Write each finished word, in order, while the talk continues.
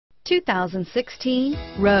2016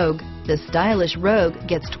 Rogue. The stylish Rogue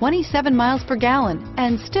gets 27 miles per gallon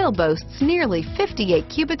and still boasts nearly 58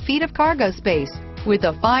 cubic feet of cargo space. With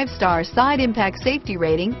a 5-star side impact safety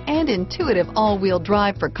rating and intuitive all-wheel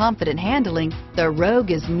drive for confident handling, the Rogue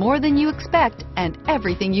is more than you expect and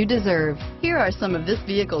everything you deserve. Here are some of this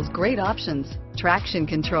vehicle's great options: traction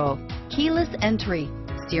control, keyless entry,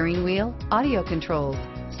 steering wheel audio controls,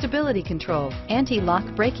 stability control,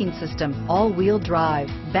 anti-lock braking system, all-wheel drive,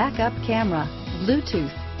 backup camera,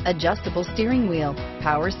 Bluetooth, adjustable steering wheel,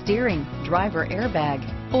 power steering, driver airbag,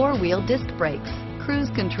 4-wheel disc brakes, cruise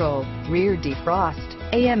control, rear defrost,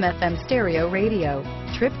 AM/FM stereo radio,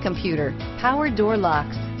 trip computer, power door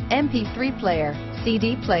locks, MP3 player,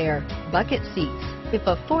 CD player, bucket seats. If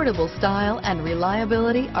affordable style and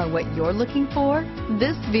reliability are what you're looking for,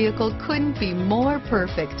 this vehicle couldn't be more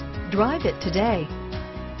perfect. Drive it today.